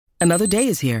Another day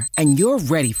is here, and you're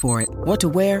ready for it. What to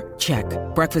wear? Check.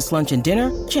 Breakfast, lunch, and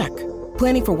dinner? Check.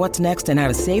 Planning for what's next and how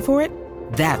to save for it?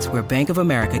 That's where Bank of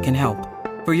America can help.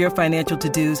 For your financial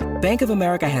to-dos, Bank of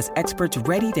America has experts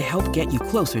ready to help get you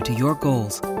closer to your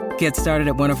goals. Get started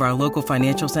at one of our local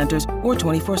financial centers or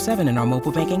 24/7 in our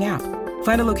mobile banking app.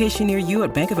 Find a location near you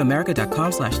at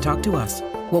bankofamerica.com/talktous.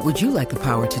 What would you like the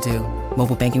power to do?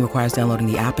 Mobile banking requires downloading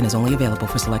the app and is only available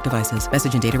for select devices.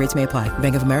 Message and data rates may apply.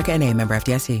 Bank of America N.A., member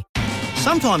FDIC.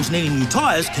 Sometimes needing new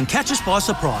tyres can catch us by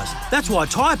surprise. That's why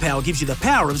Tyre Power gives you the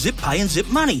power of Zip Pay and Zip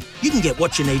Money. You can get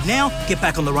what you need now, get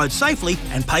back on the road safely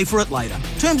and pay for it later.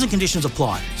 Terms and conditions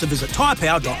apply. So visit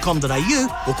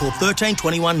tyrepower.com.au or call 13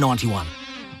 21 91.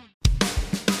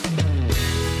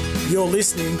 You're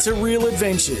listening to Real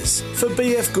Adventures for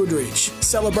BF Goodrich,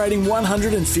 celebrating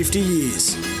 150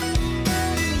 years.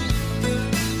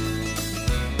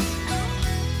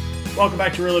 Welcome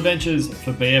back to Real Adventures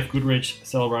for BF Goodrich,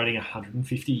 celebrating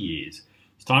 150 years.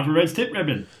 It's time for Red's Tip,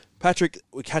 Redman. Patrick,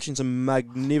 we're catching some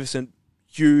magnificent,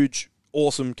 huge,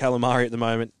 awesome calamari at the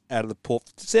moment out of the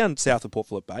port, down south of Port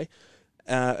Phillip Bay.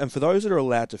 And for those that are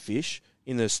allowed to fish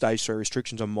in the Stage 3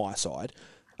 restrictions on my side,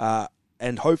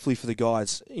 and hopefully for the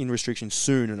guys in restrictions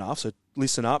soon enough, so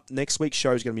listen up, next week's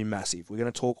show is going to be massive. We're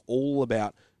going to talk all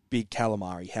about big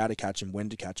calamari, how to catch them, when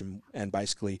to catch them, and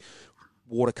basically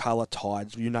watercolour,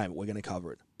 tides, you name it, we're going to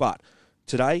cover it. But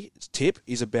today's tip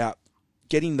is about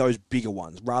getting those bigger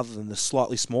ones rather than the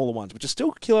slightly smaller ones, which are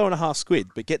still 1.5 kilo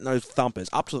squid, but getting those thumpers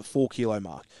up to the 4 kilo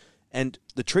mark. And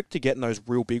the trick to getting those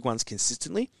real big ones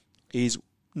consistently is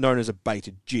known as a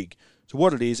baited jig. So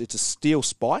what it is, it's a steel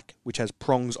spike which has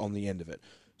prongs on the end of it.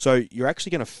 So you're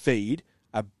actually going to feed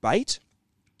a bait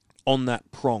on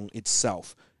that prong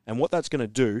itself. And what that's going to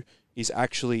do is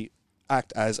actually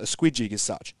act as a squid jig as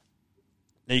such.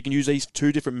 Now, you can use these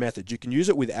two different methods. You can use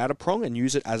it without a prong and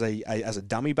use it as a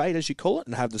dummy bait, as you call it,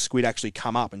 and have the squid actually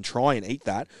come up and try and eat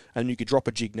that. And you could drop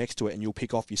a jig next to it and you'll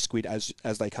pick off your squid as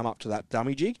they come up to that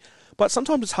dummy jig. But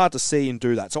sometimes it's hard to see and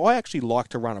do that. So I actually like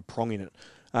to run a prong in it.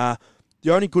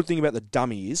 The only good thing about the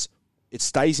dummy is it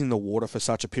stays in the water for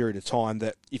such a period of time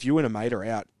that if you and a mate are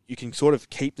out, you can sort of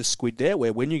keep the squid there,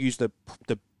 where when you use the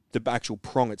actual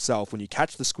prong itself, when you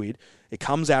catch the squid, it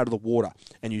comes out of the water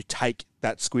and you take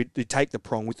that squid, you take the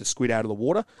prong with the squid out of the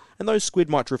water, and those squid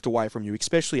might drift away from you,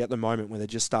 especially at the moment when they're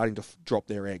just starting to drop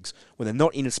their eggs, when they're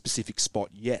not in a specific spot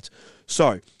yet.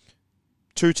 So,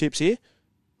 2 tips here.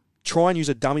 Try and use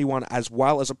a dummy one as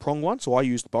well as a prong one. So I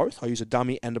used both. I use a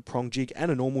dummy and a prong jig and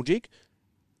a normal jig.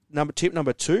 Tip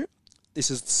number 2,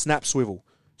 this is snap swivel.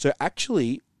 So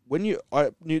actually, when near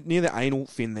the anal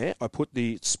fin there, I put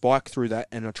the spike through that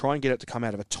and I try and get it to come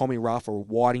out of a Tommy Ruff or a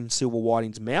whiting, silver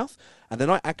whiting's mouth. And then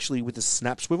I actually, with the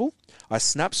snap swivel, I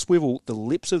snap swivel the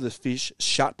lips of the fish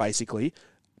shut basically,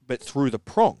 but through the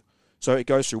prong. So it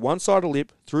goes through one side of the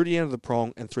lip, through the end of the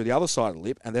prong, and through the other side of the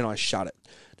lip, and then I shut it.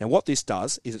 Now what this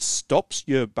does is it stops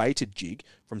your baited jig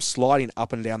from sliding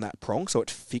up and down that prong, so it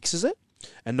fixes it.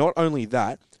 And not only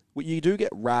that, you do get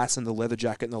wrasse and the leather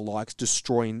jacket and the likes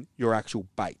destroying your actual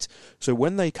bait. So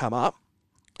when they come up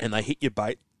and they hit your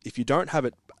bait, if you don't have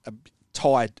it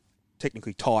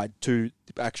technically tied to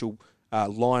the actual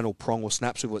line or prong or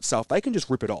snap swivel itself, they can just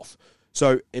rip it off.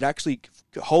 So it actually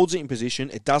holds it in position.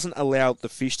 It doesn't allow the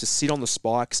fish to sit on the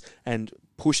spikes and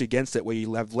push against it, where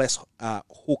you have less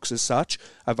hooks as such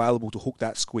available to hook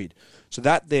that squid. So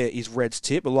that there is Red's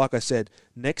tip. But like I said,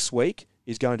 next week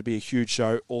is going to be a huge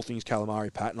show, all things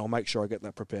calamari, Pat, and I'll make sure I get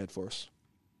that prepared for us.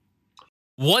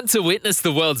 Want to witness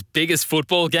the world's biggest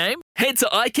football game? Head to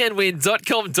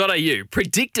iCanWin.com.au,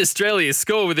 predict Australia's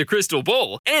score with a crystal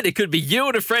ball, and it could be you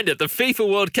and a friend at the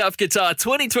FIFA World Cup Qatar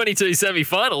 2022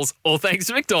 semi-finals, all thanks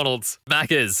to McDonald's.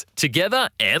 Maccas, together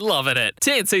and loving it.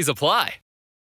 TNCs apply.